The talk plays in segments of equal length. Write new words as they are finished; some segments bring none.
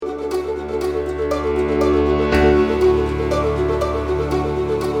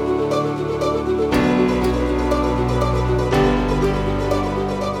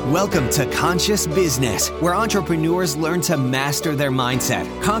Welcome to Conscious Business, where entrepreneurs learn to master their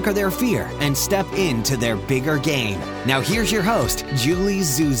mindset, conquer their fear, and step into their bigger game. Now here's your host, Julie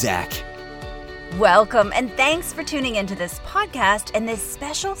Zuzak. Welcome, and thanks for tuning into this podcast and this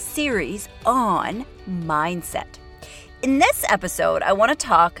special series on mindset. In this episode, I want to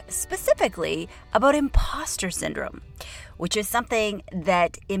talk specifically about imposter syndrome, which is something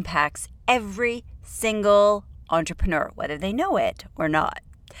that impacts every single entrepreneur, whether they know it or not.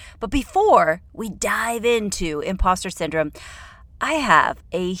 But before we dive into imposter syndrome, I have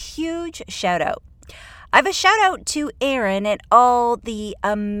a huge shout out. I have a shout out to Erin and all the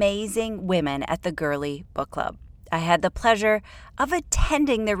amazing women at the Girly Book Club. I had the pleasure of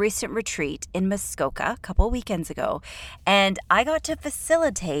attending the recent retreat in Muskoka a couple weekends ago, and I got to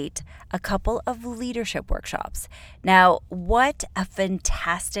facilitate a couple of leadership workshops. Now, what a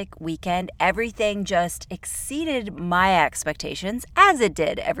fantastic weekend. Everything just exceeded my expectations, as it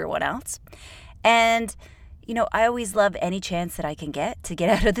did everyone else. And I always love any chance that I can get to get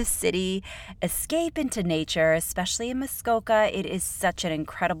out of the city, escape into nature, especially in Muskoka. It is such an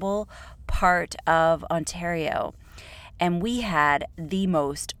incredible part of Ontario. And we had the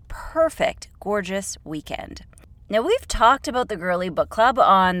most perfect, gorgeous weekend. Now, we've talked about the Girly Book Club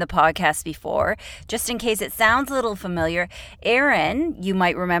on the podcast before. Just in case it sounds a little familiar, Erin, you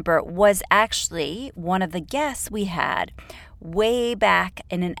might remember, was actually one of the guests we had way back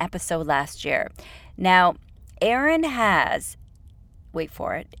in an episode last year. Now, Erin has, wait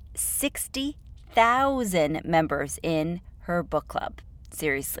for it, 60,000 members in her book club.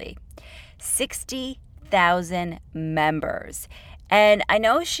 Seriously, 60,000 members. And I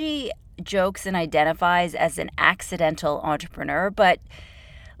know she jokes and identifies as an accidental entrepreneur, but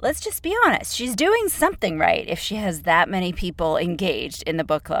let's just be honest. She's doing something right if she has that many people engaged in the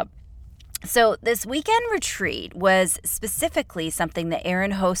book club. So this weekend retreat was specifically something that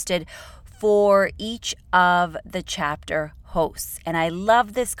Erin hosted for each of the chapter hosts. And I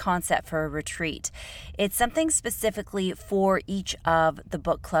love this concept for a retreat. It's something specifically for each of the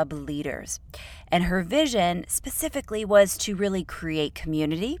book club leaders. And her vision specifically was to really create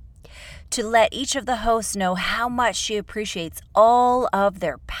community, to let each of the hosts know how much she appreciates all of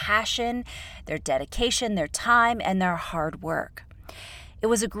their passion, their dedication, their time, and their hard work. It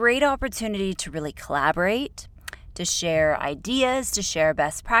was a great opportunity to really collaborate, to share ideas, to share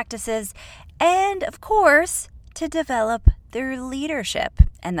best practices, and of course, to develop their leadership.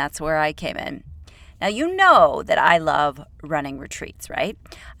 And that's where I came in. Now, you know that I love running retreats, right?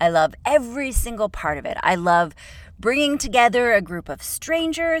 I love every single part of it. I love bringing together a group of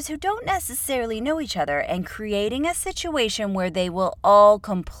strangers who don't necessarily know each other and creating a situation where they will all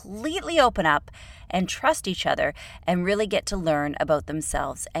completely open up and trust each other and really get to learn about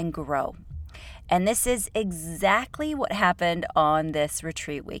themselves and grow. And this is exactly what happened on this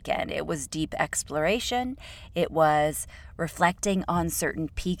retreat weekend. It was deep exploration. It was reflecting on certain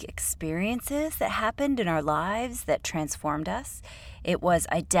peak experiences that happened in our lives that transformed us. It was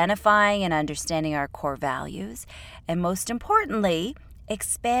identifying and understanding our core values. And most importantly,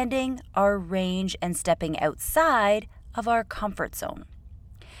 expanding our range and stepping outside of our comfort zone.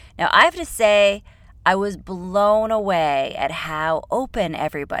 Now, I have to say, I was blown away at how open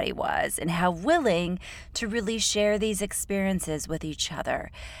everybody was and how willing to really share these experiences with each other.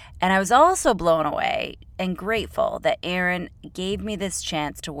 And I was also blown away and grateful that Erin gave me this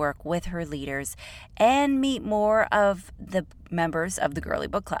chance to work with her leaders and meet more of the members of the Girly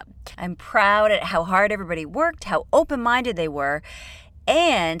Book Club. I'm proud at how hard everybody worked, how open-minded they were,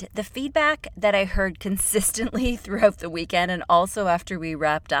 and the feedback that I heard consistently throughout the weekend and also after we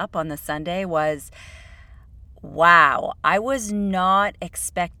wrapped up on the Sunday was, wow, I was not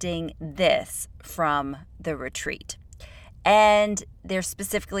expecting this from the retreat. And they're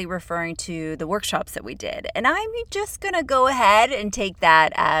specifically referring to the workshops that we did. And I'm just going to go ahead and take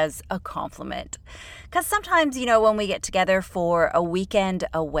that as a compliment. Because sometimes, when we get together for a weekend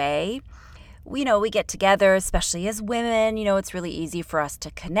away, we get together, especially as women, it's really easy for us to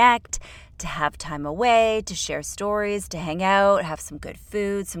connect, to have time away, to share stories, to hang out, have some good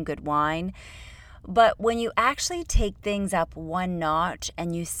food, some good wine. But when you actually take things up one notch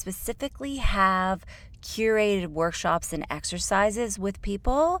and you specifically have curated workshops and exercises with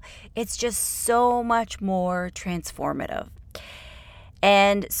people, it's just so much more transformative.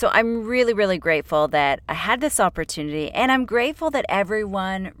 And so I'm really, really grateful that I had this opportunity, and I'm grateful that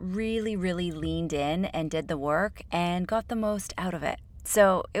everyone really, really leaned in and did the work and got the most out of it.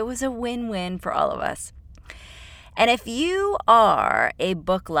 So it was a win-win for all of us. And if you are a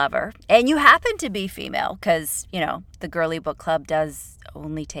book lover and you happen to be female, because, the Girly Book Club does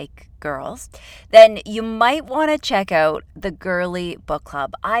only take girls, then you might want to check out the Girly Book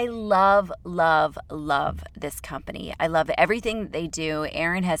Club. I love, love, love this company. I love everything that they do.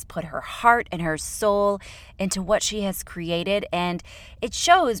 Erin has put her heart and her soul into what she has created, and it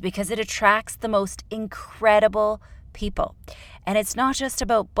shows because it attracts the most incredible people. And it's not just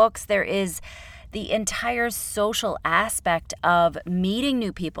about books. There is the entire social aspect of meeting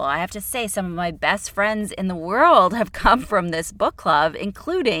new people. I have to say, some of my best friends in the world have come from this book club,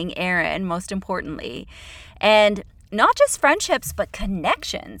 including Erin, most importantly. And not just friendships, but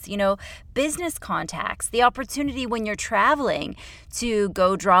connections, business contacts, the opportunity when you're traveling to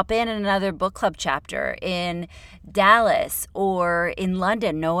go drop in another book club chapter in Dallas or in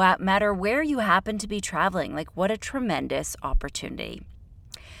London, no matter where you happen to be traveling. Like, what a tremendous opportunity.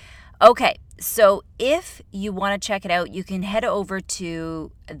 Okay, so if you want to check it out, you can head over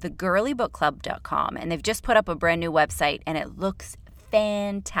to thegirlybookclub.com, and they've just put up a brand new website, and it looks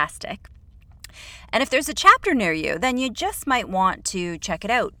fantastic. And if there's a chapter near you, then you just might want to check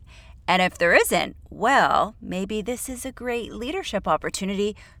it out. And if there isn't, well, maybe this is a great leadership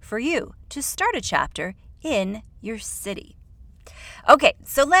opportunity for you to start a chapter in your city. Okay,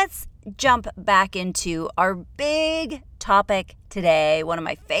 so let's jump back into our big topic today, one of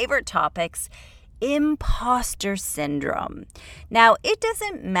my favorite topics, imposter syndrome. Now, it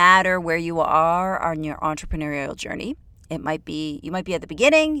doesn't matter where you are on your entrepreneurial journey. You might be at the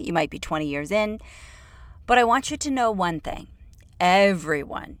beginning, you might be 20 years in, but I want you to know one thing.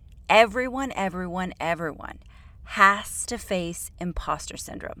 Everyone has to face imposter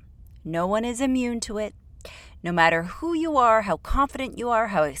syndrome. No one is immune to it. No matter who you are, how confident you are,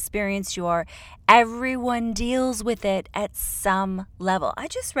 how experienced you are, everyone deals with it at some level. I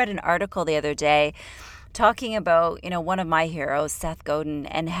just read an article the other day talking about, one of my heroes, Seth Godin,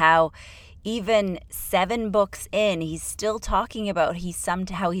 and how even 7 books in, he's still talking about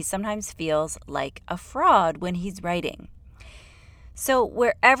how he sometimes feels like a fraud when he's writing. So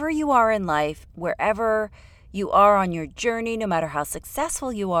wherever you are in life, wherever you are on your journey, no matter how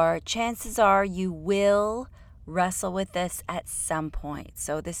successful you are, chances are you will wrestle with this at some point.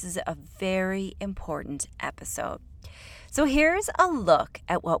 So this is a very important episode. So here's a look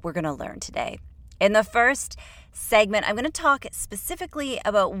at what we're going to learn today. In the first segment, I'm going to talk specifically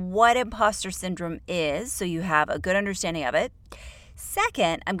about what imposter syndrome is, so you have a good understanding of it.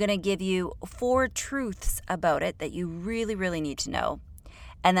 Second, I'm going to give you 4 truths about it that you really, really need to know.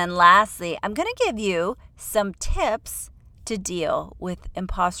 And then lastly, I'm going to give you some tips to deal with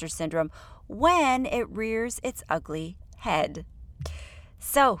imposter syndrome when it rears its ugly head.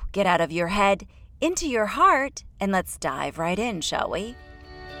 So get out of your head, into your heart, and let's dive right in, shall we?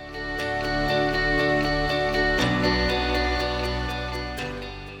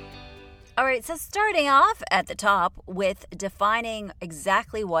 All right, so starting off at the top with defining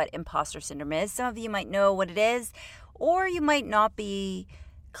exactly what imposter syndrome is. Some of you might know what it is, or you might not be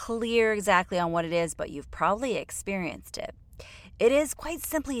clear exactly on what it is, but you've probably experienced it. It is quite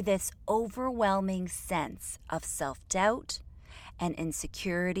simply this overwhelming sense of self-doubt and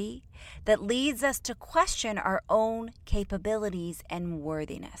insecurity that leads us to question our own capabilities and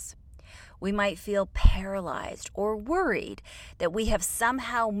worthiness. We might feel paralyzed or worried that we have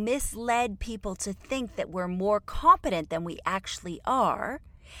somehow misled people to think that we're more competent than we actually are.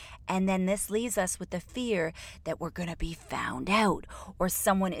 And then this leaves us with the fear that we're going to be found out or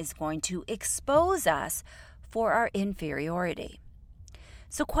someone is going to expose us for our inferiority.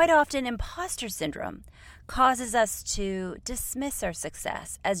 So quite often, imposter syndrome causes us to dismiss our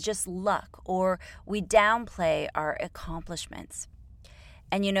success as just luck, or we downplay our accomplishments.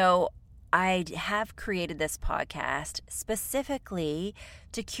 And I have created this podcast specifically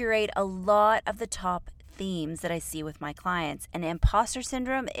to curate a lot of the top themes that I see with my clients. And imposter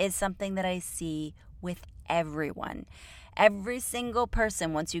syndrome is something that I see with everyone. Every single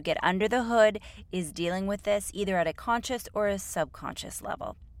person, once you get under the hood, is dealing with this either at a conscious or a subconscious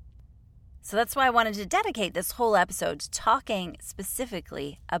level. So that's why I wanted to dedicate this whole episode to talking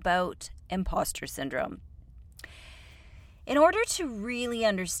specifically about imposter syndrome. In order to really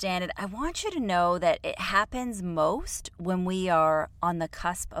understand it, I want you to know that it happens most when we are on the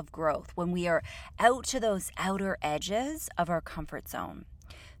cusp of growth, when we are out to those outer edges of our comfort zone.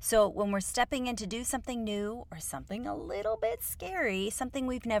 So when we're stepping in to do something new or something a little bit scary, something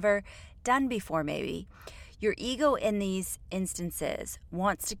we've never done before maybe, your ego in these instances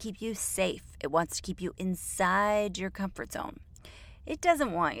wants to keep you safe. It wants to keep you inside your comfort zone. It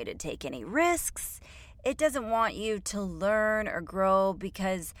doesn't want you to take any risks. It doesn't want you to learn or grow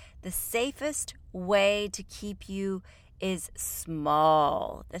because the safest way to keep you is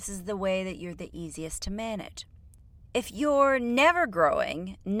small. This is the way that you're the easiest to manage. If you're never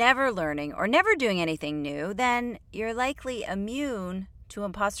growing, never learning, or never doing anything new, then you're likely immune to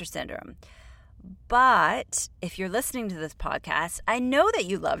imposter syndrome. But if you're listening to this podcast, I know that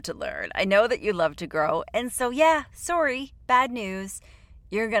you love to learn. I know that you love to grow. And so, sorry, bad news.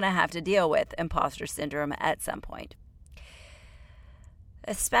 You're going to have to deal with imposter syndrome at some point.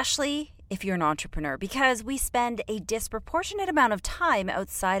 Especially if you're an entrepreneur, because we spend a disproportionate amount of time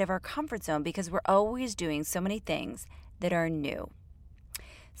outside of our comfort zone because we're always doing so many things that are new.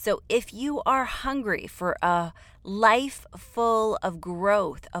 So if you are hungry for a life full of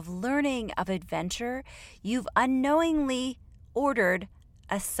growth, of learning, of adventure, you've unknowingly ordered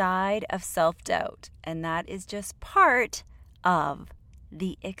a side of self-doubt, and that is just part of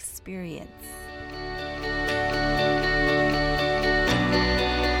the experience.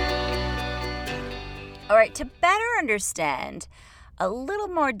 All right, to better understand a little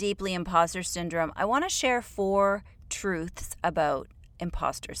more deeply imposter syndrome, I want to share 4 truths about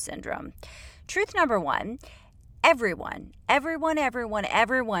imposter syndrome. Truth number 1, everyone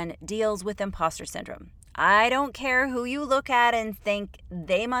deals with imposter syndrome. I don't care who you look at and think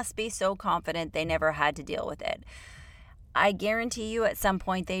they must be so confident they never had to deal with it. I guarantee you at some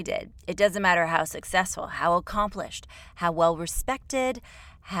point they did. It doesn't matter how successful, how accomplished, how well respected,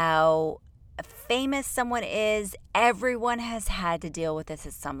 how famous someone is, everyone has had to deal with this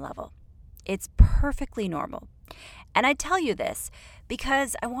at some level. It's perfectly normal. And I tell you this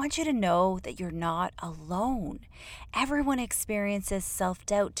because I want you to know that you're not alone. Everyone experiences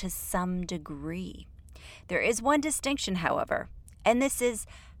self-doubt to some degree. There is one distinction, however, and this is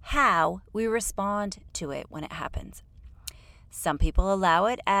how we respond to it when it happens. Some people allow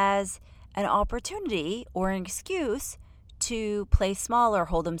it as an opportunity or an excuse to play small or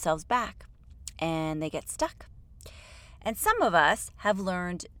hold themselves back, and they get stuck. And some of us have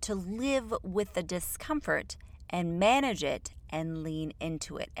learned to live with the discomfort and manage it and lean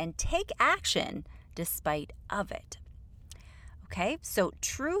into it and take action despite of it. Okay, so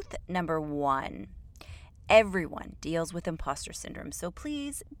truth number 1, everyone deals with imposter syndrome. So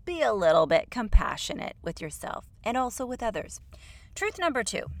please be a little bit compassionate with yourself and also with others. Truth number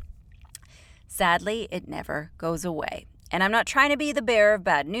 2, sadly, it never goes away. And I'm not trying to be the bearer of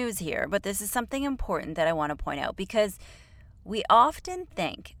bad news here, but this is something important that I want to point out because we often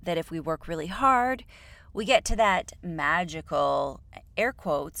think that if we work really hard, we get to that magical, air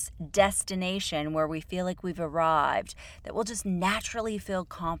quotes, destination where we feel like we've arrived, that we'll just naturally feel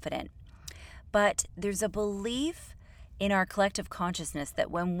confident. But there's a belief in our collective consciousness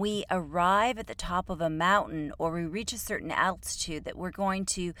that when we arrive at the top of a mountain or we reach a certain altitude, that we're going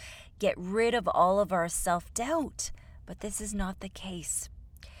to get rid of all of our self-doubt. But this is not the case.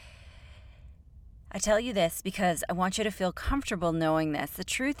 I tell you this because I want you to feel comfortable knowing this. The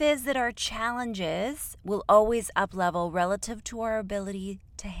truth is that our challenges will always up-level relative to our ability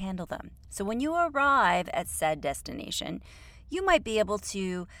to handle them. So when you arrive at said destination, you might be able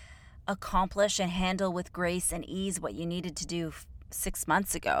to accomplish and handle with grace and ease what you needed to do 6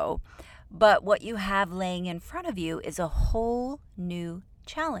 months ago. But what you have laying in front of you is a whole new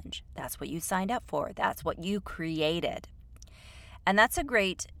challenge. That's what you signed up for. That's what you created. And that's a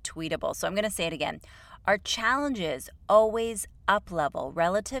great tweetable. So I'm going to say it again. Our challenges always up-level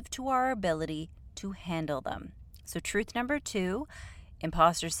relative to our ability to handle them. So truth number 2,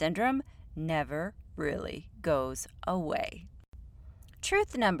 imposter syndrome never really goes away.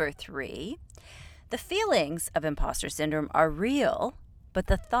 Truth number 3, the feelings of imposter syndrome are real, but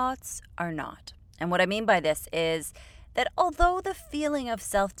the thoughts are not. And what I mean by this is that although the feeling of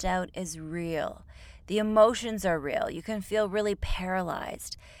self-doubt is real, the emotions are real, you can feel really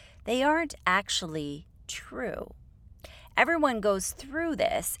paralyzed, they aren't actually true. Everyone goes through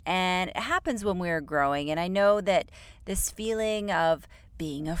this, and it happens when we're growing. And I know that this feeling of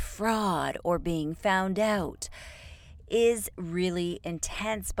being a fraud or being found out is really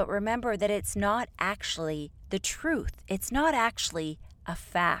intense. But remember that it's not actually the truth. It's not actually a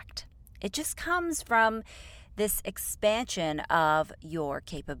fact. It just comes from this expansion of your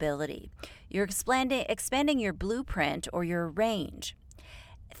capability. You're expanding your blueprint or your range.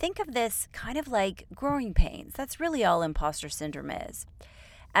 Think of this kind of like growing pains. That's really all imposter syndrome is.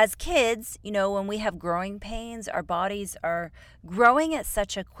 As kids, when we have growing pains, our bodies are growing at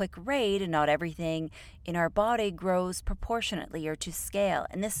such a quick rate, and not everything in our body grows proportionately or to scale.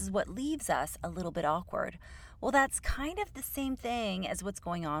 And this is what leaves us a little bit awkward. Well, that's kind of the same thing as what's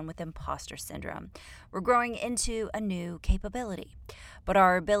going on with imposter syndrome. We're growing into a new capability, but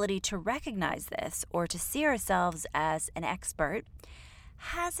our ability to recognize this or to see ourselves as an expert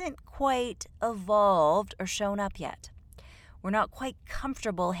hasn't quite evolved or shown up yet. we're not quite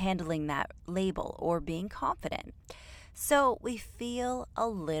comfortable handling that label or being confident. So we feel a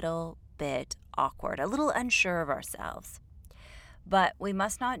little bit awkward, a little unsure of ourselves. But we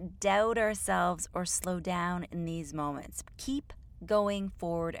must not doubt ourselves or slow down in these moments. Keep going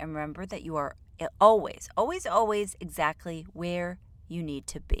forward and remember that you are always, always, always exactly where you need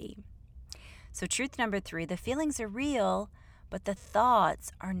to be. So truth number 3, the feelings are real, but the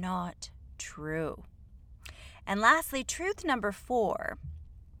thoughts are not true. And lastly, truth number 4,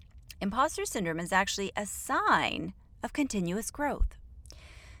 imposter syndrome is actually a sign of continuous growth.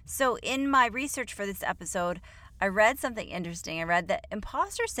 So in my research for this episode, I read something interesting. I read that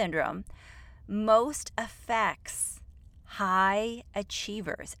imposter syndrome most affects high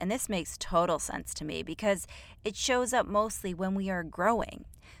achievers. And this makes total sense to me because it shows up mostly when we are growing.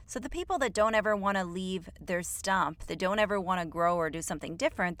 So the people that don't ever want to leave their stump, that don't ever want to grow or do something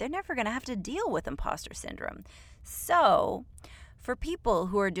different, they're never going to have to deal with imposter syndrome. So for people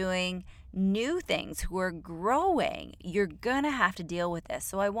who are doing new things, who are growing, you're going to have to deal with this.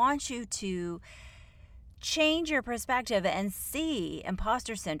 So I want you to change your perspective and see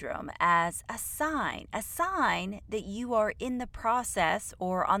imposter syndrome as a sign that you are in the process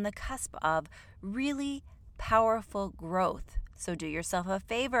or on the cusp of really powerful growth. So do yourself a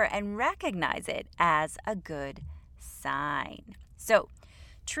favor and recognize it as a good sign. So,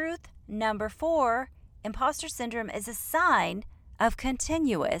 truth number 4, imposter syndrome is a sign of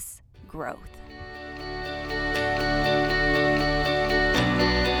continuous growth.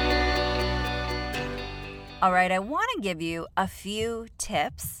 All right, I want to give you a few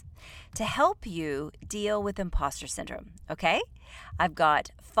tips to help you deal with imposter syndrome, okay? I've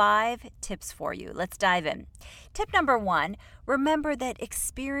got 5 tips for you. Let's dive in. Tip number 1, remember that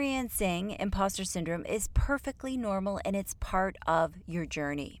experiencing imposter syndrome is perfectly normal and it's part of your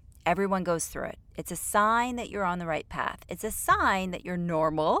journey. Everyone goes through it. It's a sign that you're on the right path. It's a sign that you're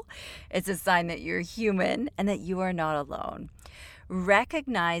normal. It's a sign that you're human and that you are not alone.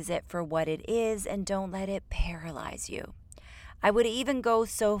 Recognize it for what it is and don't let it paralyze you. I would even go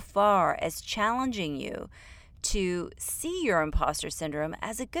so far as challenging you to see your imposter syndrome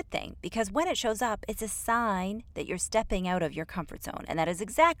as a good thing, because when it shows up, it's a sign that you're stepping out of your comfort zone, and that is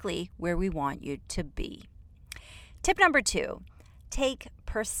exactly where we want you to be. Tip number 2, take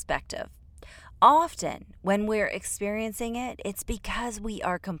perspective. Often when we're experiencing it, it's because we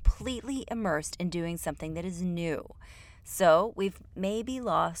are completely immersed in doing something that is new. So we've maybe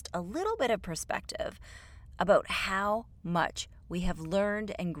lost a little bit of perspective about how much we have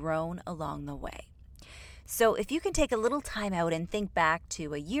learned and grown along the way. So if you can take a little time out and think back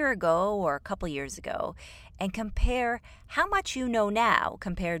to a year ago or a couple years ago and compare how much you know now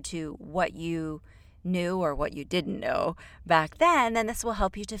compared to what you knew or what you didn't know back then this will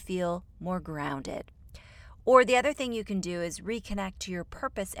help you to feel more grounded. Or the other thing you can do is reconnect to your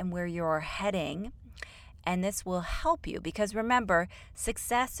purpose and where you're heading. And this will help you because remember,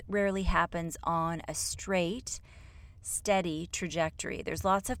 success rarely happens on a straight, steady trajectory. There's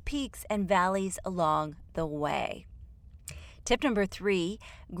lots of peaks and valleys along the way. Tip number 3,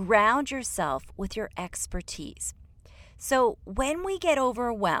 ground yourself with your expertise. So when we get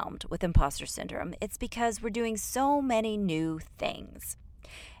overwhelmed with imposter syndrome, it's because we're doing so many new things.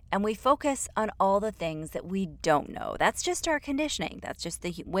 And we focus on all the things that we don't know. That's just our conditioning. That's just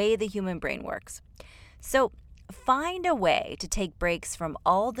the way the human brain works. So find a way to take breaks from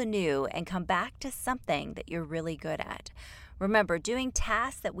all the new and come back to something that you're really good at. Remember, doing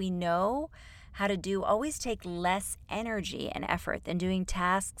tasks that we know how to do always take less energy and effort than doing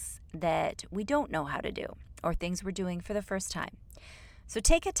tasks that we don't know how to do or things we're doing for the first time. So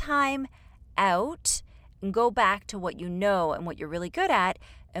take a time out and go back to what you know and what you're really good at,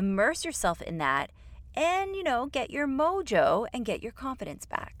 immerse yourself in that, and, get your mojo and get your confidence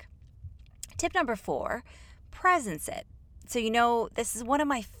back. Tip number 4, presence it. So, this is one of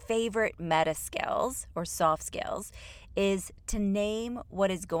my favorite meta skills or soft skills is to name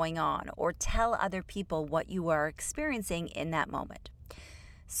what is going on or tell other people what you are experiencing in that moment.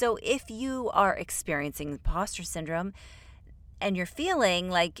 So if you are experiencing imposter syndrome and you're feeling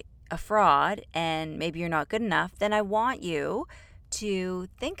like a fraud and maybe you're not good enough, then I want you to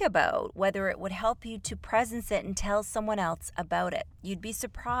think about whether it would help you to presence it and tell someone else about it. You'd be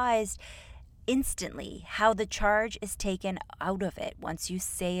surprised instantly how the charge is taken out of it once you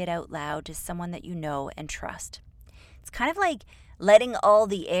say it out loud to someone that you know and trust. It's kind of like letting all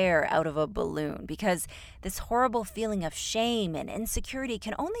the air out of a balloon because this horrible feeling of shame and insecurity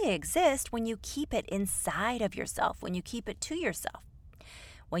can only exist when you keep it inside of yourself, when you keep it to yourself,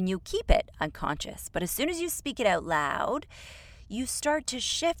 when you keep it unconscious. But as soon as you speak it out loud, you start to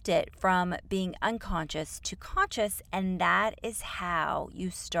shift it from being unconscious to conscious, and that is how you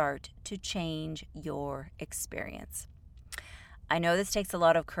start to change your experience. I know this takes a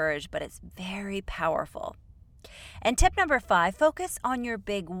lot of courage, but it's very powerful. And tip number 5, focus on your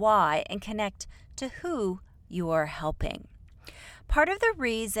big why and connect to who you are helping. Part of the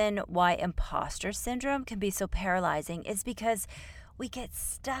reason why imposter syndrome can be so paralyzing is because we get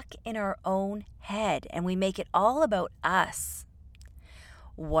stuck in our own head and we make it all about us.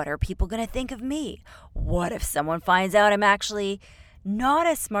 What are people going to think of me? What if someone finds out I'm actually not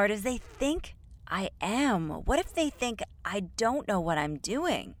as smart as they think I am? What if they think I don't know what I'm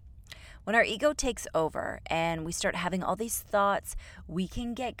doing? When our ego takes over and we start having all these thoughts, we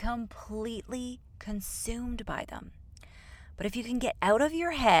can get completely consumed by them. But if you can get out of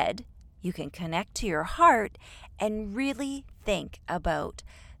your head, you can connect to your heart and really think about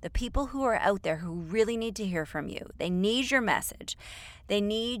the people who are out there who really need to hear from you. They need your message. They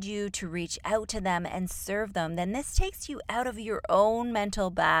need you to reach out to them and serve them. Then this takes you out of your own mental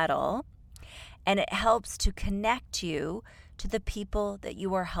battle, and it helps to connect you to the people that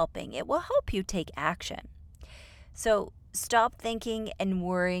you are helping. It will help you take action. So stop thinking and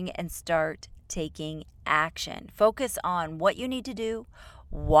worrying and start taking action. Focus on what you need to do,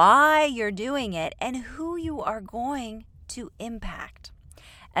 why you're doing it, and who you are going to impact.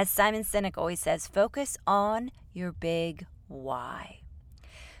 As Simon Sinek always says, focus on your big why.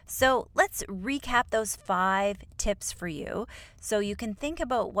 So let's recap those 5 tips for you so you can think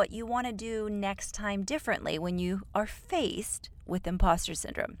about what you want to do next time differently when you are faced with imposter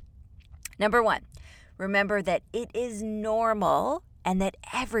syndrome. Number 1, remember that it is normal and that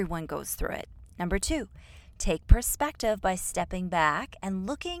everyone goes through it. Number 2, take perspective by stepping back and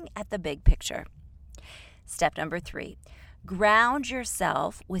looking at the big picture. Step number 3, ground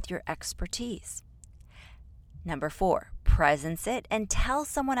yourself with your expertise. Number 4, presence it and tell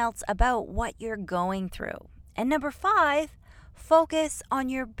someone else about what you're going through. And number 5, focus on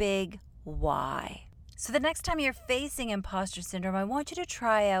your big why. So the next time you're facing imposter syndrome, I want you to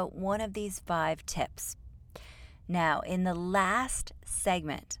try out one of these 5 tips. Now, in the last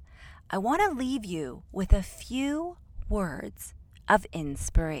segment, I want to leave you with a few words of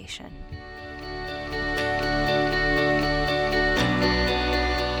inspiration.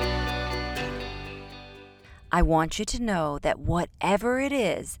 I want you to know that whatever it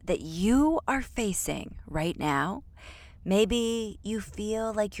is that you are facing right now, maybe you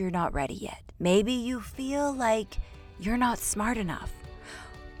feel like you're not ready yet. Maybe you feel like you're not smart enough.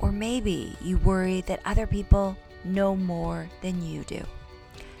 Or maybe you worry that other people know more than you do.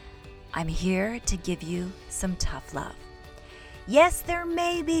 I'm here to give you some tough love. Yes, there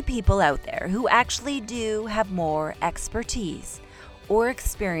may be people out there who actually do have more expertise or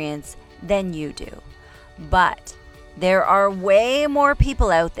experience than you do. But there are way more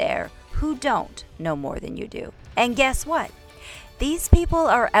people out there who don't know more than you do. And guess what? These people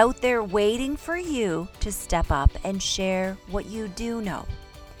are out there waiting for you to step up and share what you do know.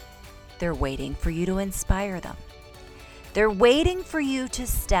 They're waiting for you to inspire them. They're waiting for you to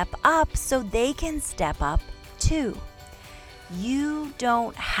step up so they can step up too. You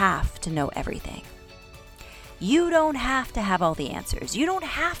don't have to know everything. You don't have to have all the answers. You don't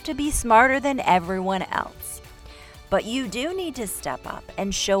have to be smarter than everyone else. But you do need to step up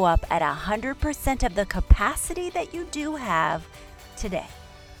and show up at 100% of the capacity that you do have today.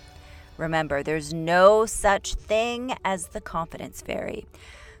 Remember, there's no such thing as the confidence fairy.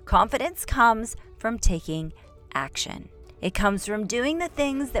 Confidence comes from taking action. It comes from doing the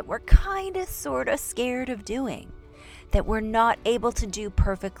things that we're kind of sort of scared of doing, that we're not able to do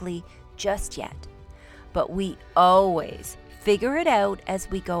perfectly just yet. But we always figure it out as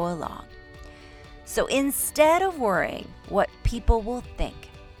we go along. So instead of worrying what people will think,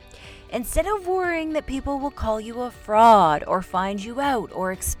 instead of worrying that people will call you a fraud or find you out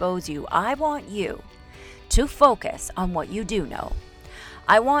or expose you, I want you to focus on what you do know.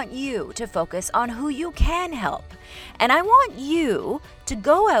 I want you to focus on who you can help. And I want you to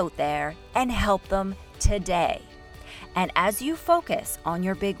go out there and help them today. And as you focus on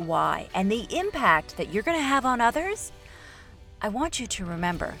your big why and the impact that you're going to have on others, I want you to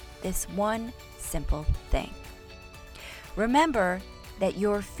remember this one simple thing. Remember that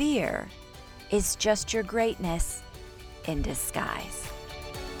your fear is just your greatness in disguise.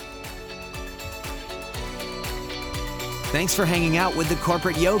 Thanks for hanging out with the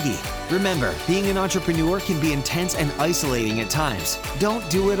Corporate Yogi. Remember, being an entrepreneur can be intense and isolating at times. Don't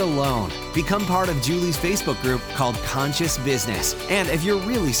do it alone. Become part of Julie's Facebook group called Conscious Business. And if you're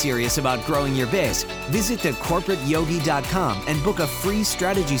really serious about growing your biz, visit thecorporateyogi.com and book a free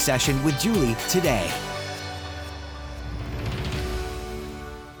strategy session with Julie today.